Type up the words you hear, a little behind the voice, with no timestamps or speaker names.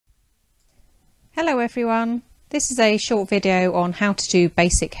Hello everyone, this is a short video on how to do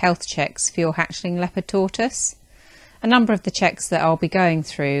basic health checks for your hatchling leopard tortoise. A number of the checks that I'll be going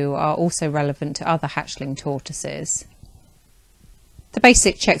through are also relevant to other hatchling tortoises. The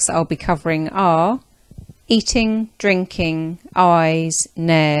basic checks that I'll be covering are eating, drinking, eyes,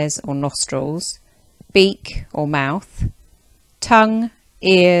 nares or nostrils, beak or mouth, tongue,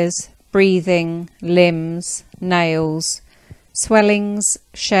 ears, breathing, limbs, nails, swellings,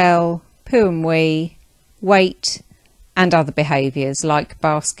 shell, poo and wee, weight and other behaviours like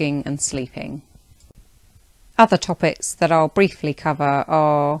basking and sleeping. Other topics that I'll briefly cover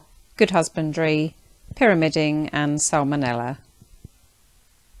are good husbandry, pyramiding and salmonella.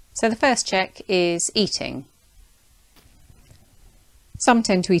 So the first check is eating. Some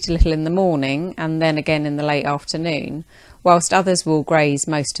tend to eat a little in the morning and then again in the late afternoon, whilst others will graze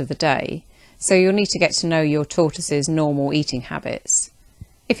most of the day, so you'll need to get to know your tortoise's normal eating habits.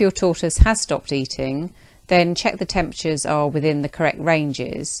 If your tortoise has stopped eating, then check the temperatures are within the correct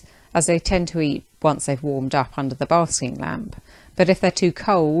ranges, as they tend to eat once they've warmed up under the basking lamp. But if they're too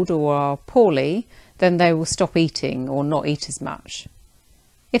cold or are poorly, then they will stop eating or not eat as much.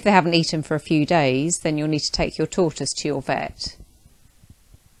 If they haven't eaten for a few days, then you'll need to take your tortoise to your vet.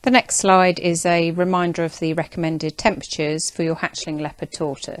 The next slide is a reminder of the recommended temperatures for your hatchling leopard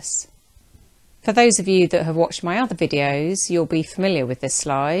tortoise. For those of you that have watched my other videos, you'll be familiar with this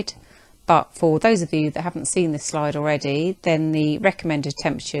slide, but for those of you that haven't seen this slide already, then the recommended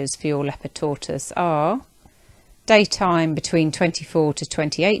temperatures for your leopard tortoise are daytime between 24 to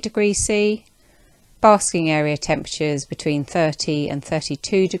 28 degrees C, basking area temperatures between 30 and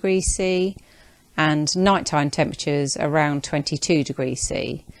 32 degrees C, and nighttime temperatures around 22 degrees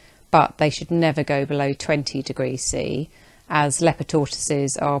C, but they should never go below 20 degrees C, as leopard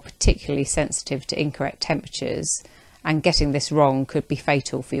tortoises are particularly sensitive to incorrect temperatures, and getting this wrong could be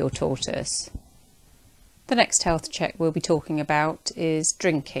fatal for your tortoise. The next health check we'll be talking about is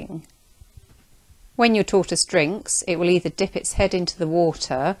drinking. When your tortoise drinks, it will either dip its head into the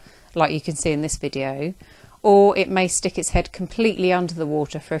water, like you can see in this video, or it may stick its head completely under the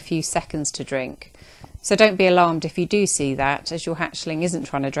water for a few seconds to drink. So don't be alarmed if you do see that, as your hatchling isn't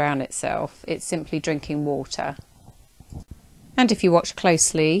trying to drown itself, it's simply drinking water. And if you watch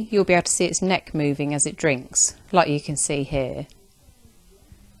closely, you'll be able to see its neck moving as it drinks, like you can see here.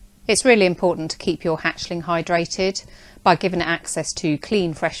 It's really important to keep your hatchling hydrated by giving it access to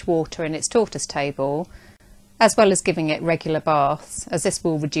clean fresh water in its tortoise table, as well as giving it regular baths, as this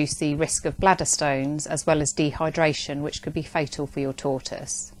will reduce the risk of bladder stones as well as dehydration, which could be fatal for your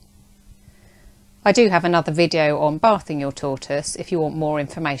tortoise. I do have another video on bathing your tortoise if you want more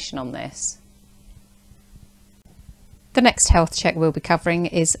information on this. The next health check we'll be covering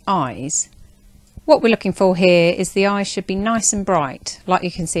is eyes. What we're looking for here is the eyes should be nice and bright, like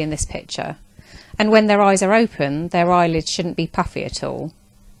you can see in this picture. And when their eyes are open, their eyelids shouldn't be puffy at all.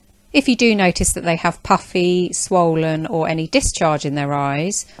 If you do notice that they have puffy, swollen or any discharge in their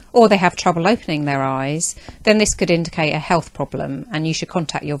eyes, or they have trouble opening their eyes, then this could indicate a health problem and you should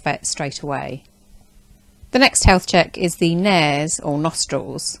contact your vet straight away. The next health check is the nares or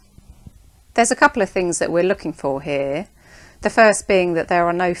nostrils. There's a couple of things that we're looking for here. The first being that there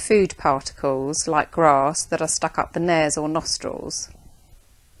are no food particles, like grass, that are stuck up the nares or nostrils.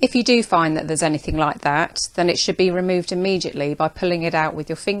 If you do find that there's anything like that, then it should be removed immediately by pulling it out with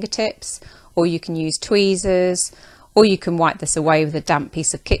your fingertips, or you can use tweezers, or you can wipe this away with a damp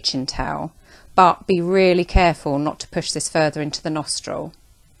piece of kitchen towel. But be really careful not to push this further into the nostril.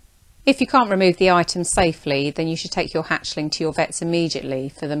 If you can't remove the item safely, then you should take your hatchling to your vets immediately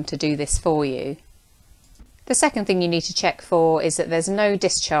for them to do this for you. The second thing you need to check for is that there's no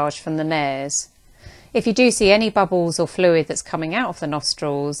discharge from the nares. If you do see any bubbles or fluid that's coming out of the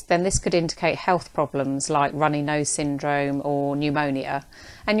nostrils, then this could indicate health problems like runny nose syndrome or pneumonia,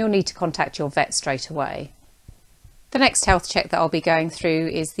 and you'll need to contact your vet straight away. The next health check that I'll be going through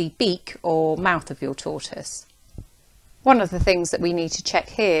is the beak or mouth of your tortoise. One of the things that we need to check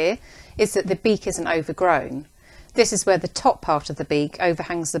here is that the beak isn't overgrown. This is where the top part of the beak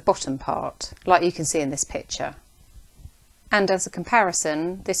overhangs the bottom part, like you can see in this picture. And as a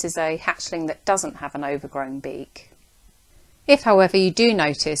comparison, this is a hatchling that doesn't have an overgrown beak. If, however, you do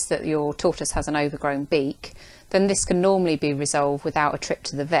notice that your tortoise has an overgrown beak, then this can normally be resolved without a trip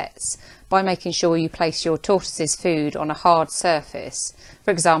to the vets by making sure you place your tortoise's food on a hard surface,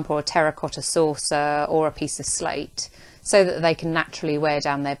 for example a terracotta saucer or a piece of slate, so that they can naturally wear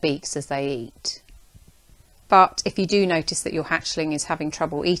down their beaks as they eat. But if you do notice that your hatchling is having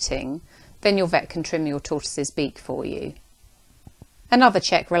trouble eating, then your vet can trim your tortoise's beak for you. Another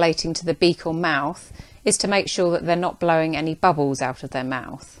check relating to the beak or mouth is to make sure that they're not blowing any bubbles out of their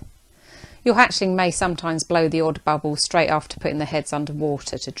mouth. Your hatchling may sometimes blow the odd bubble straight after putting their heads under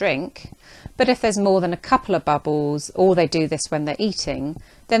water to drink, but if there's more than a couple of bubbles, or they do this when they're eating,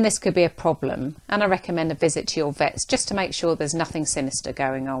 then this could be a problem, and I recommend a visit to your vets just to make sure there's nothing sinister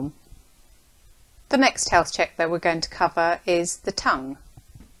going on. The next health check that we're going to cover is the tongue.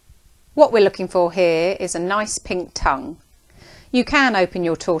 What we're looking for here is a nice pink tongue. You can open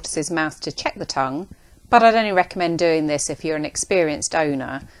your tortoise's mouth to check the tongue, but I'd only recommend doing this if you're an experienced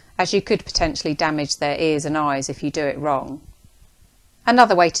owner, as you could potentially damage their ears and eyes if you do it wrong.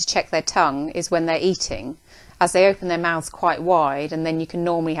 Another way to check their tongue is when they're eating, as they open their mouths quite wide, and then you can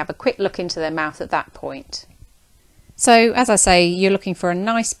normally have a quick look into their mouth at that point. So, as I say, you're looking for a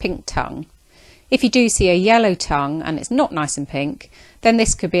nice pink tongue. If you do see a yellow tongue and it's not nice and pink, then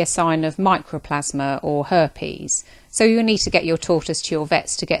this could be a sign of mycoplasma or herpes, so you'll need to get your tortoise to your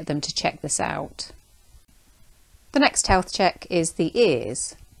vets to get them to check this out. The next health check is the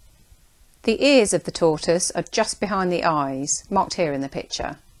ears. The ears of the tortoise are just behind the eyes, marked here in the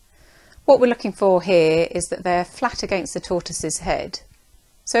picture. What we're looking for here is that they're flat against the tortoise's head.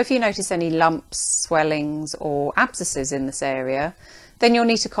 So if you notice any lumps, swellings or abscesses in this area, then you'll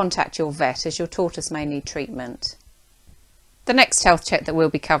need to contact your vet, as your tortoise may need treatment. The next health check that we'll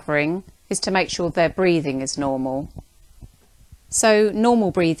be covering is to make sure their breathing is normal. So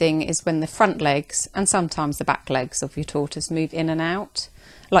normal breathing is when the front legs and sometimes the back legs of your tortoise move in and out,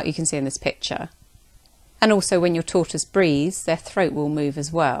 like you can see in this picture. And also when your tortoise breathes, their throat will move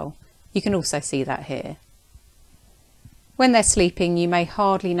as well. You can also see that here. When they're sleeping, you may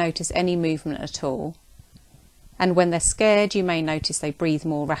hardly notice any movement at all. And when they're scared, you may notice they breathe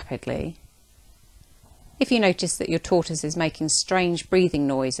more rapidly. If you notice that your tortoise is making strange breathing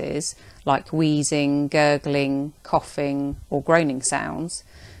noises, like wheezing, gurgling, coughing or groaning sounds,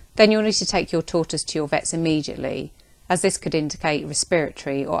 then you'll need to take your tortoise to your vets immediately, as this could indicate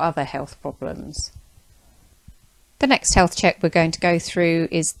respiratory or other health problems. The next health check we're going to go through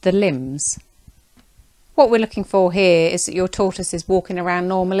is the limbs. What we're looking for here is that your tortoise is walking around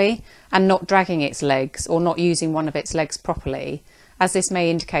normally and not dragging its legs or not using one of its legs properly, as this may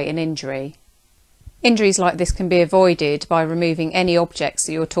indicate an injury. Injuries like this can be avoided by removing any objects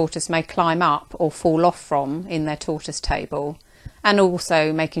that your tortoise may climb up or fall off from in their tortoise table, and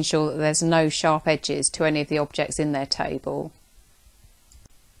also making sure that there's no sharp edges to any of the objects in their table.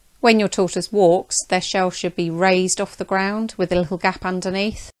 When your tortoise walks, their shell should be raised off the ground with a little gap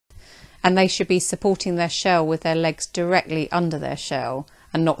underneath, and they should be supporting their shell with their legs directly under their shell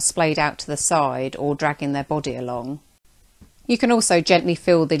and not splayed out to the side or dragging their body along. You can also gently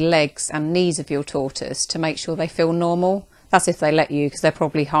feel the legs and knees of your tortoise to make sure they feel normal. That's if they let you, because they'll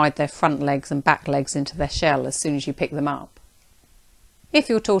probably hide their front legs and back legs into their shell as soon as you pick them up. If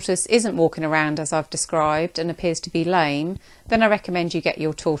your tortoise isn't walking around as I've described and appears to be lame, then I recommend you get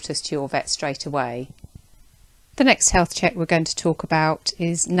your tortoise to your vet straight away. The next health check we're going to talk about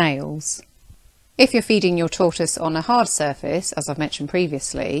is nails. If you're feeding your tortoise on a hard surface, as I've mentioned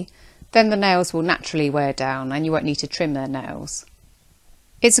previously, then the nails will naturally wear down and you won't need to trim their nails.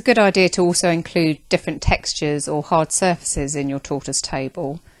 It's a good idea to also include different textures or hard surfaces in your tortoise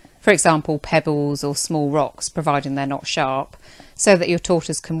table, for example pebbles or small rocks, providing they're not sharp, so that your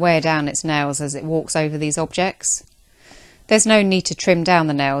tortoise can wear down its nails as it walks over these objects. There's no need to trim down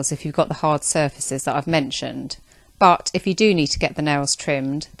the nails if you've got the hard surfaces that I've mentioned, but if you do need to get the nails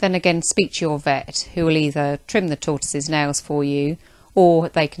trimmed, then again speak to your vet, who will either trim the tortoise's nails for you or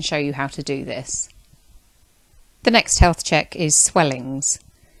they can show you how to do this. The next health check is swellings.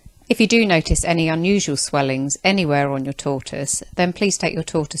 If you do notice any unusual swellings anywhere on your tortoise, then please take your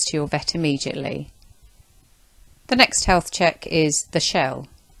tortoise to your vet immediately. The next health check is the shell.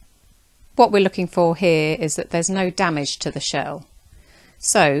 What we're looking for here is that there's no damage to the shell.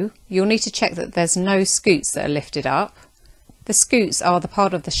 So you'll need to check that there's no scoots that are lifted up. The scoots are the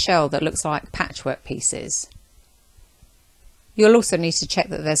part of the shell that looks like patchwork pieces. You'll also need to check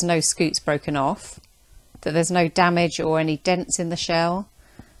that there's no scoots broken off, that there's no damage or any dents in the shell,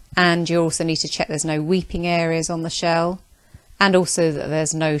 and you also need to check there's no weeping areas on the shell, and also that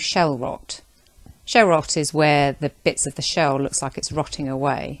there's no shell rot. Shell rot is where the bits of the shell looks like it's rotting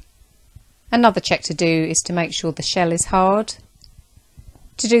away. Another check to do is to make sure the shell is hard.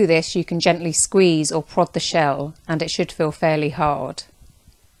 To do this, you can gently squeeze or prod the shell and it should feel fairly hard.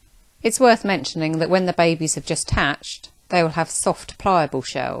 It's worth mentioning that when the babies have just hatched, they will have soft, pliable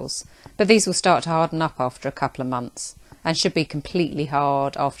shells, but these will start to harden up after a couple of months and should be completely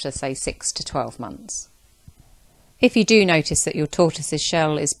hard after, say, 6 to 12 months. If you do notice that your tortoise's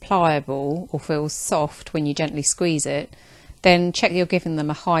shell is pliable or feels soft when you gently squeeze it, then check that you're giving them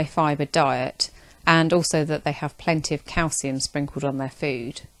a high fibre diet and also that they have plenty of calcium sprinkled on their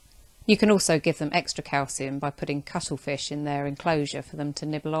food. You can also give them extra calcium by putting cuttlefish in their enclosure for them to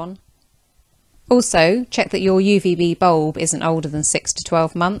nibble on. Also, check that your UVB bulb isn't older than 6 to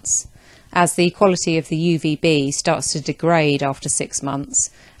 12 months, as the quality of the UVB starts to degrade after 6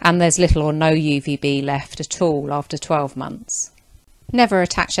 months, and there's little or no UVB left at all after 12 months. Never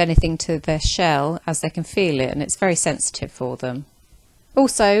attach anything to their shell, as they can feel it and it's very sensitive for them.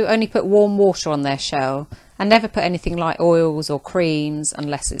 Also, only put warm water on their shell, and never put anything like oils or creams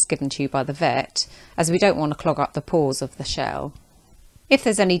unless it's given to you by the vet, as we don't want to clog up the pores of the shell. If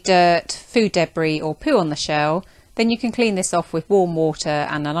there's any dirt, food debris or poo on the shell, then you can clean this off with warm water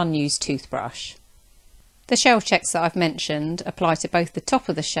and an unused toothbrush. The shell checks that I've mentioned apply to both the top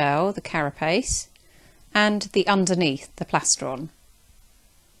of the shell, the carapace, and the underneath, the plastron.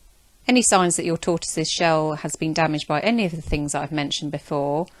 Any signs that your tortoise's shell has been damaged by any of the things that I've mentioned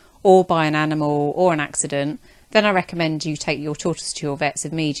before, or by an animal or an accident, then I recommend you take your tortoise to your vets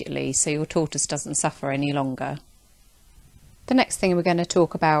immediately so your tortoise doesn't suffer any longer. The next thing we're going to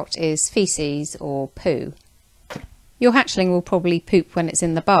talk about is faeces or poo. Your hatchling will probably poop when it's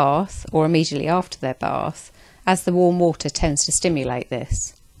in the bath or immediately after their bath, as the warm water tends to stimulate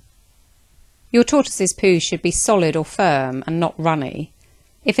this. Your tortoise's poo should be solid or firm and not runny.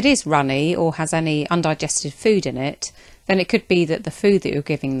 If it is runny or has any undigested food in it, then it could be that the food that you're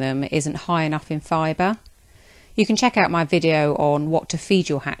giving them isn't high enough in fibre. You can check out my video on what to feed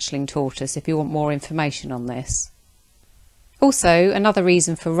your hatchling tortoise if you want more information on this. Also, another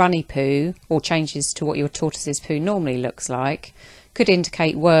reason for runny poo, or changes to what your tortoise's poo normally looks like, could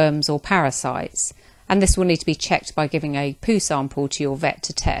indicate worms or parasites, and this will need to be checked by giving a poo sample to your vet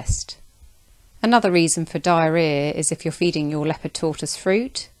to test. Another reason for diarrhoea is if you're feeding your leopard tortoise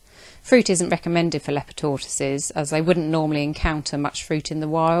fruit. Fruit isn't recommended for leopard tortoises, as they wouldn't normally encounter much fruit in the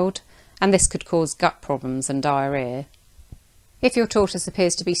wild, and this could cause gut problems and diarrhoea. If your tortoise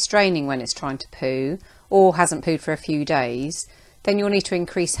appears to be straining when it's trying to poo, or hasn't pooed for a few days, then you'll need to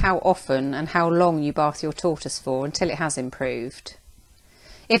increase how often and how long you bath your tortoise for until it has improved.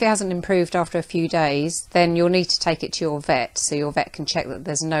 If it hasn't improved after a few days, then you'll need to take it to your vet so your vet can check that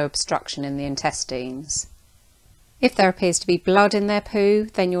there's no obstruction in the intestines. If there appears to be blood in their poo,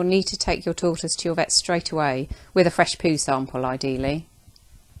 then you'll need to take your tortoise to your vet straight away, with a fresh poo sample ideally.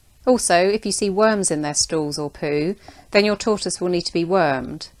 Also, if you see worms in their stools or poo, then your tortoise will need to be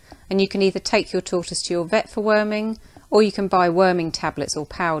wormed, and you can either take your tortoise to your vet for worming, or you can buy worming tablets or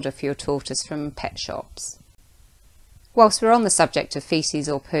powder for your tortoise from pet shops. Whilst we're on the subject of faeces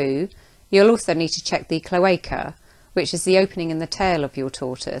or poo, you'll also need to check the cloaca, which is the opening in the tail of your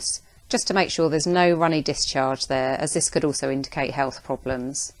tortoise, just to make sure there's no runny discharge there, as this could also indicate health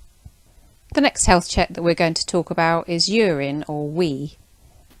problems. The next health check that we're going to talk about is urine or wee.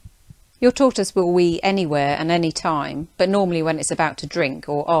 Your tortoise will wee anywhere and any time, but normally when it's about to drink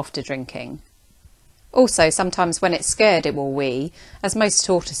or after drinking. Also, sometimes when it's scared it will wee, as most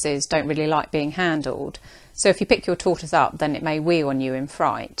tortoises don't really like being handled, so if you pick your tortoise up then it may wee on you in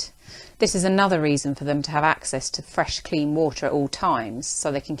fright. This is another reason for them to have access to fresh clean water at all times,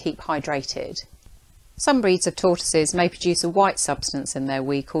 so they can keep hydrated. Some breeds of tortoises may produce a white substance in their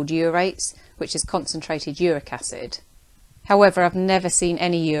wee called urates, which is concentrated uric acid. However, I've never seen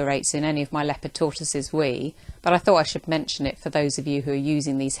any urates in any of my leopard tortoises' wee, but I thought I should mention it for those of you who are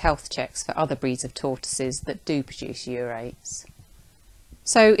using these health checks for other breeds of tortoises that do produce urates.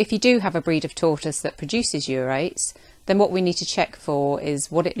 So if you do have a breed of tortoise that produces urates, then what we need to check for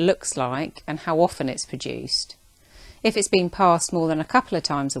is what it looks like and how often it's produced. If it's been passed more than a couple of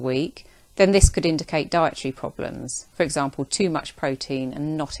times a week, then this could indicate dietary problems, for example too much protein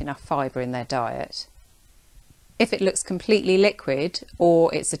and not enough fibre in their diet. If it looks completely liquid,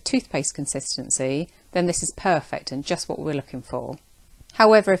 or it's a toothpaste consistency, then this is perfect and just what we're looking for.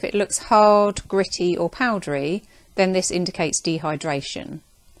 However, if it looks hard, gritty or powdery, then this indicates dehydration.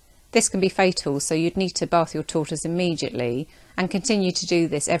 This can be fatal, so you'd need to bath your tortoise immediately and continue to do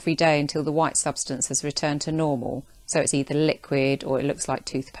this every day until the white substance has returned to normal, so it's either liquid or it looks like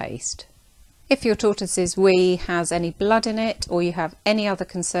toothpaste. If your tortoise's wee has any blood in it, or you have any other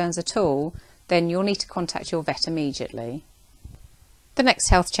concerns at all, then you'll need to contact your vet immediately. The next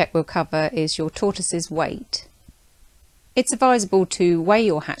health check we'll cover is your tortoise's weight. It's advisable to weigh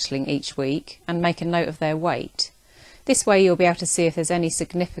your hatchling each week and make a note of their weight. This way you'll be able to see if there's any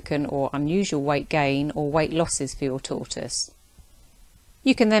significant or unusual weight gain or weight losses for your tortoise.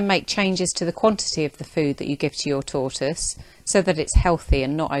 You can then make changes to the quantity of the food that you give to your tortoise so that it's healthy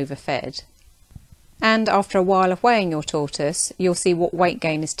and not overfed. And after a while of weighing your tortoise, you'll see what weight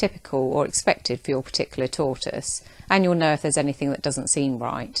gain is typical or expected for your particular tortoise, and you'll know if there's anything that doesn't seem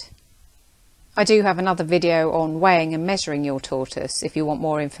right. I do have another video on weighing and measuring your tortoise if you want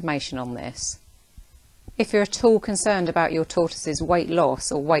more information on this. If you're at all concerned about your tortoise's weight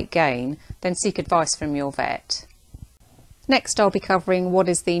loss or weight gain, then seek advice from your vet. Next, I'll be covering what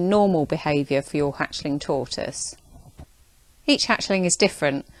is the normal behaviour for your hatchling tortoise. Each hatchling is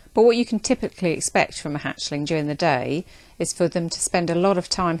different, but what you can typically expect from a hatchling during the day is for them to spend a lot of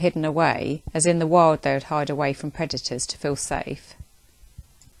time hidden away, as in the wild they would hide away from predators to feel safe.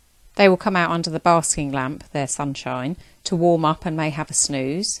 They will come out under the basking lamp, their sunshine, to warm up and may have a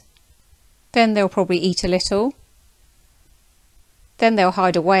snooze. Then they'll probably eat a little. Then they'll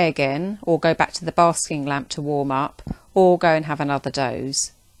hide away again, or go back to the basking lamp to warm up, or go and have another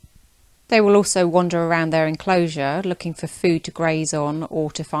doze. They will also wander around their enclosure looking for food to graze on or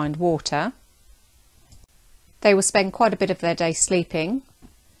to find water. They will spend quite a bit of their day sleeping.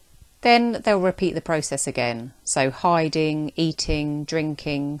 Then they'll repeat the process again, so hiding, eating,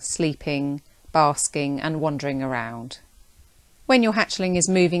 drinking, sleeping, basking and wandering around. When your hatchling is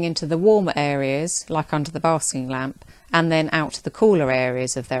moving into the warmer areas, like under the basking lamp, and then out to the cooler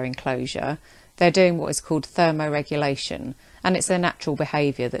areas of their enclosure, they're doing what is called thermoregulation, and it's their natural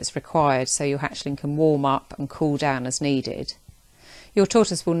behaviour that's required so your hatchling can warm up and cool down as needed. Your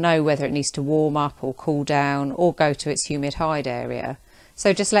tortoise will know whether it needs to warm up or cool down or go to its humid hide area,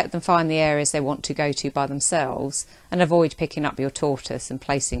 so just let them find the areas they want to go to by themselves and avoid picking up your tortoise and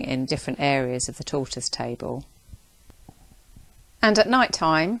placing it in different areas of the tortoise table. And at night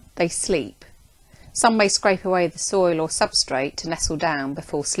time, they sleep. Some may scrape away the soil or substrate to nestle down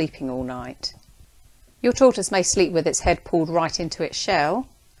before sleeping all night. Your tortoise may sleep with its head pulled right into its shell,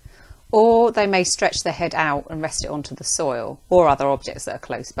 or they may stretch their head out and rest it onto the soil or other objects that are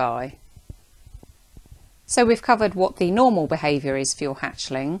close by. So we've covered what the normal behaviour is for your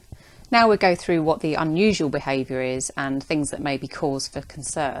hatchling. Now we'll go through what the unusual behaviour is and things that may be cause for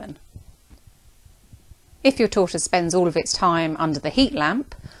concern. If your tortoise spends all of its time under the heat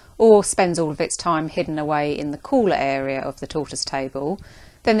lamp, or spends all of its time hidden away in the cooler area of the tortoise table,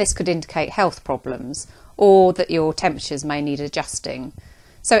 then this could indicate health problems, or that your temperatures may need adjusting.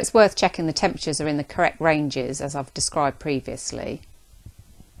 So it's worth checking the temperatures are in the correct ranges, as I've described previously.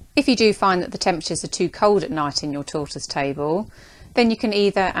 If you do find that the temperatures are too cold at night in your tortoise table, then you can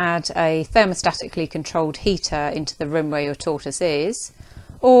either add a thermostatically controlled heater into the room where your tortoise is,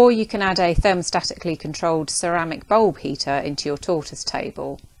 or you can add a thermostatically controlled ceramic bulb heater into your tortoise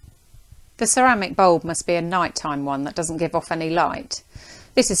table. The ceramic bulb must be a nighttime one that doesn't give off any light.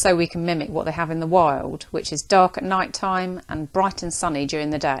 This is so we can mimic what they have in the wild, which is dark at night time and bright and sunny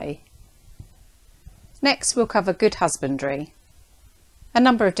during the day. Next, we'll cover good husbandry. A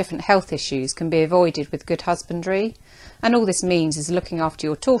number of different health issues can be avoided with good husbandry, and all this means is looking after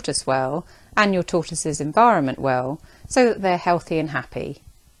your tortoise well and your tortoise's environment well, so that they're healthy and happy.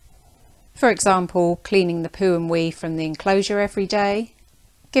 For example, cleaning the poo and wee from the enclosure every day,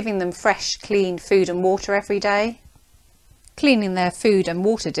 giving them fresh, clean food and water every day, cleaning their food and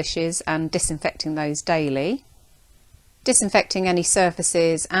water dishes and disinfecting those daily, disinfecting any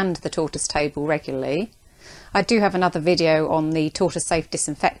surfaces and the tortoise table regularly. I do have another video on the tortoise safe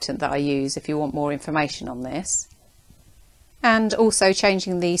disinfectant that I use if you want more information on this, and also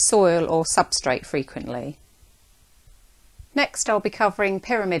changing the soil or substrate frequently. Next, I'll be covering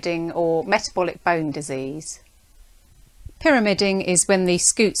pyramiding or metabolic bone disease. Pyramiding is when the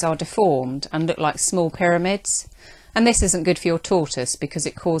scutes are deformed and look like small pyramids, and this isn't good for your tortoise because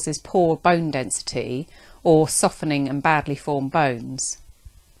it causes poor bone density or softening and badly formed bones.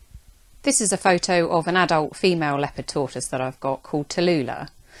 This is a photo of an adult female leopard tortoise that I've got called Tallulah,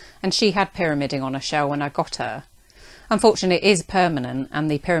 and she had pyramiding on her shell when I got her. Unfortunately, it is permanent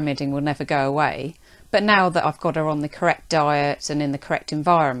and the pyramiding will never go away, but now that I've got her on the correct diet and in the correct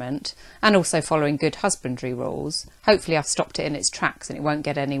environment, and also following good husbandry rules, hopefully I've stopped it in its tracks and it won't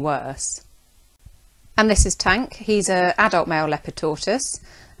get any worse. And this is Tank. He's an adult male leopard tortoise,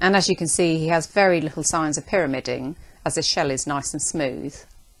 and as you can see he has very little signs of pyramiding as his shell is nice and smooth.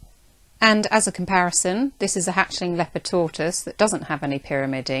 And as a comparison, this is a hatchling leopard tortoise that doesn't have any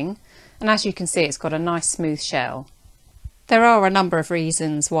pyramiding, and as you can see it's got a nice smooth shell. There are a number of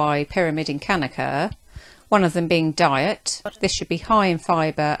reasons why pyramiding can occur, one of them being diet. This should be high in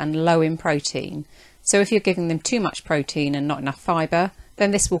fibre and low in protein, so if you're giving them too much protein and not enough fibre,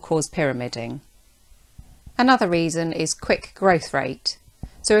 then this will cause pyramiding. Another reason is quick growth rate.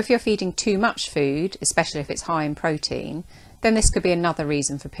 So if you're feeding too much food, especially if it's high in protein, then this could be another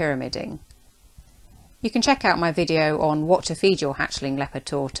reason for pyramiding. You can check out my video on what to feed your hatchling leopard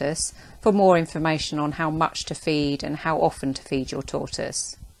tortoise for more information on how much to feed and how often to feed your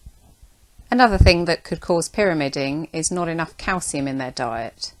tortoise. Another thing that could cause pyramiding is not enough calcium in their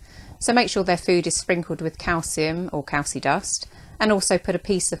diet. So make sure their food is sprinkled with calcium or calci dust, and also put a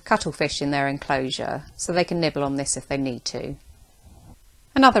piece of cuttlefish in their enclosure so they can nibble on this if they need to.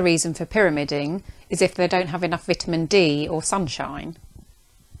 Another reason for pyramiding is if they don't have enough vitamin D or sunshine.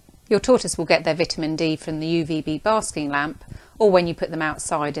 Your tortoise will get their vitamin D from the UVB basking lamp or when you put them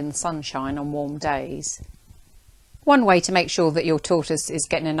outside in the sunshine on warm days. One way to make sure that your tortoise is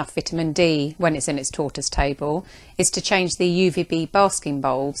getting enough vitamin D when it's in its tortoise table is to change the UVB basking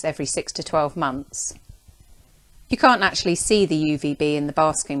bulbs every 6 to 12 months. You can't actually see the UVB in the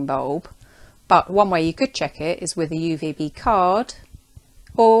basking bulb, but one way you could check it is with a UVB card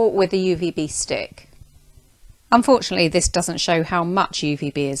or with a UVB stick. Unfortunately, this doesn't show how much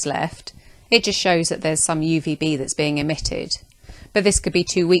UVB is left, it just shows that there's some UVB that's being emitted. But this could be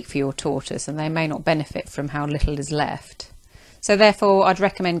too weak for your tortoise and they may not benefit from how little is left. So therefore I'd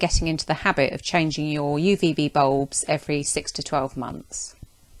recommend getting into the habit of changing your UVB bulbs every 6 to 12 months.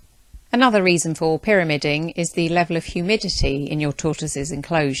 Another reason for pyramiding is the level of humidity in your tortoise's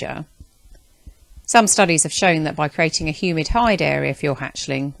enclosure. Some studies have shown that by creating a humid hide area for your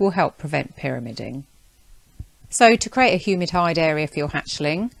hatchling will help prevent pyramiding. So to create a humid hide area for your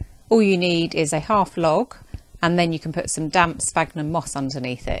hatchling, all you need is a half log, and then you can put some damp sphagnum moss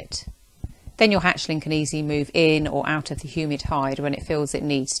underneath it. Then your hatchling can easily move in or out of the humid hide when it feels it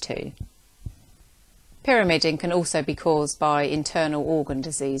needs to. Pyramiding can also be caused by internal organ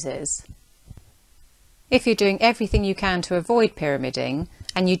diseases. If you're doing everything you can to avoid pyramiding,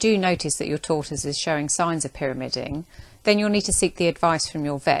 and you do notice that your tortoise is showing signs of pyramiding, then you'll need to seek the advice from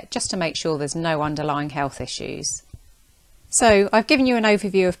your vet just to make sure there's no underlying health issues. So I've given you an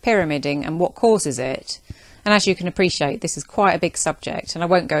overview of pyramiding and what causes it. And as you can appreciate, this is quite a big subject and I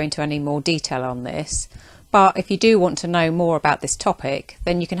won't go into any more detail on this. But if you do want to know more about this topic,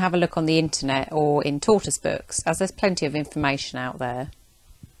 then you can have a look on the internet or in tortoise books, as there's plenty of information out there.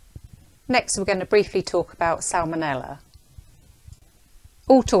 Next, we're going to briefly talk about salmonella.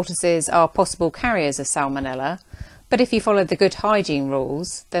 All tortoises are possible carriers of salmonella, but if you follow the good hygiene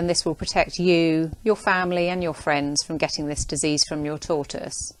rules, then this will protect you, your family and your friends from getting this disease from your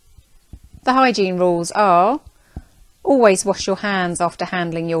tortoise. The hygiene rules are: always wash your hands after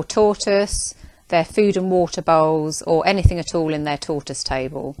handling your tortoise, their food and water bowls, or anything at all in their tortoise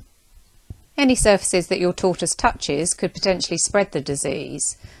table. Any surfaces that your tortoise touches could potentially spread the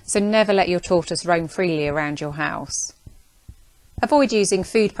disease, so never let your tortoise roam freely around your house. Avoid using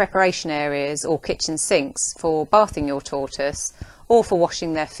food preparation areas or kitchen sinks for bathing your tortoise or for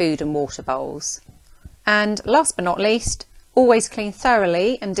washing their food and water bowls. And last but not least, always clean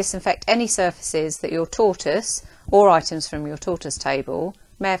thoroughly and disinfect any surfaces that your tortoise or items from your tortoise table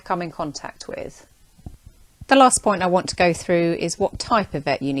may have come in contact with. The last point I want to go through is what type of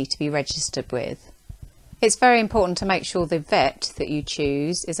vet you need to be registered with. It's very important to make sure the vet that you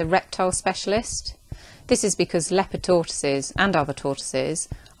choose is a reptile specialist. This is because leopard tortoises and other tortoises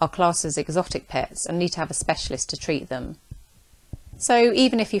are classed as exotic pets and need to have a specialist to treat them. So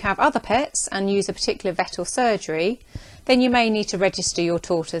even if you have other pets and use a particular vet or surgery, then you may need to register your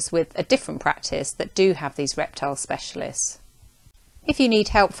tortoise with a different practice that do have these reptile specialists. If you need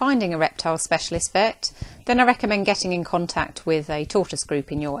help finding a reptile specialist vet, then I recommend getting in contact with a tortoise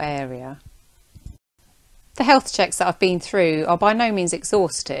group in your area. The health checks that I've been through are by no means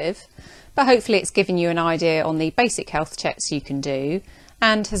exhaustive, but hopefully it's given you an idea on the basic health checks you can do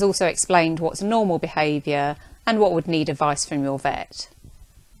and has also explained what's normal behaviour and what would need advice from your vet.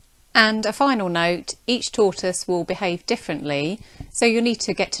 And a final note, each tortoise will behave differently, so you'll need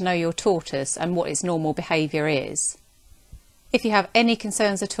to get to know your tortoise and what its normal behaviour is. If you have any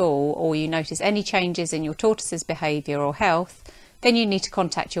concerns at all or you notice any changes in your tortoise's behaviour or health, then you need to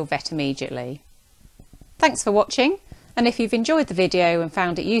contact your vet immediately. Thanks for watching, and if you've enjoyed the video and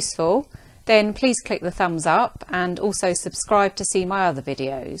found it useful, then please click the thumbs up and also subscribe to see my other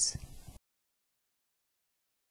videos.